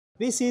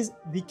This is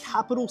the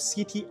capital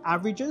city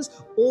averages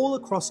all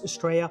across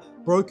Australia,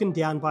 broken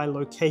down by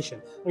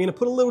location. I'm going to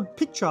put a little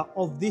picture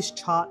of this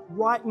chart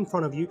right in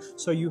front of you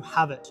so you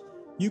have it.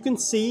 You can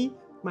see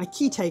my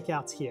key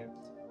takeouts here.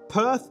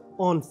 Perth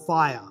on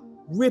fire,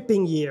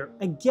 ripping year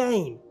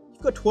again.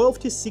 You've got 12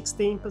 to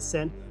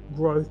 16%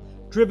 growth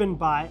driven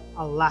by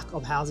a lack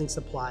of housing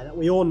supply that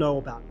we all know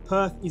about.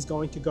 Perth is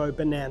going to go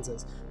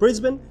bonanzas.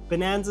 Brisbane,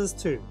 bonanzas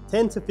too,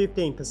 10 to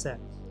 15%.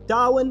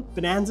 Darwin,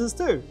 bonanzas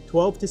too,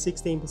 12 to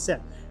 16%.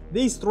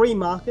 These three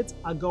markets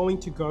are going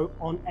to go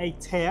on a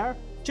tear,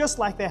 just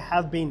like they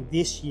have been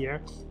this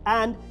year.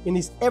 And in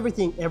this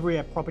everything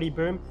everywhere property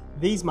boom,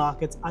 these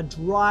markets are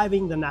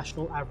driving the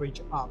national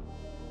average up.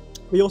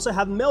 We also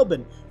have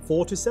Melbourne,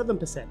 4 to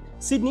 7%.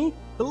 Sydney,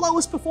 the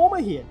lowest performer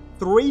here,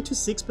 3 to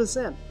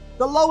 6%.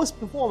 The lowest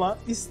performer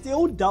is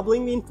still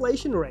doubling the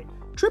inflation rate,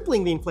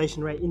 tripling the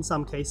inflation rate in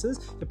some cases,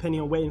 depending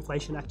on where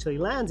inflation actually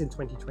lands in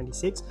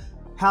 2026.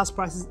 House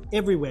prices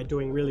everywhere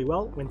doing really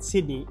well when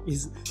Sydney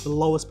is the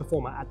lowest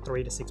performer at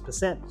 3 to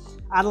 6%.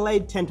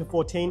 Adelaide 10 to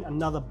 14,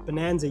 another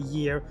bonanza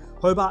year.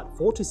 Hobart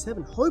 4 to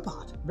 7.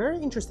 Hobart, very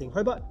interesting.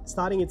 Hobart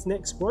starting its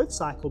next growth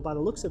cycle by the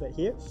looks of it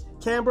here.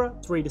 Canberra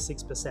 3 to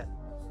 6%.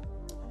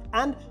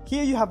 And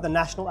here you have the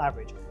national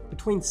average,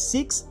 between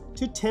 6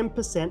 to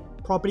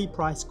 10% property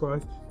price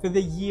growth for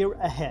the year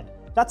ahead.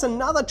 That's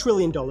another $1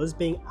 trillion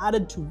being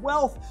added to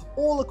wealth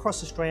all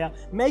across Australia,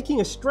 making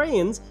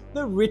Australians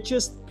the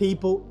richest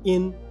people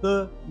in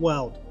the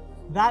world.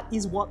 That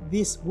is what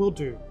this will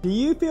do. Do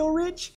you feel rich?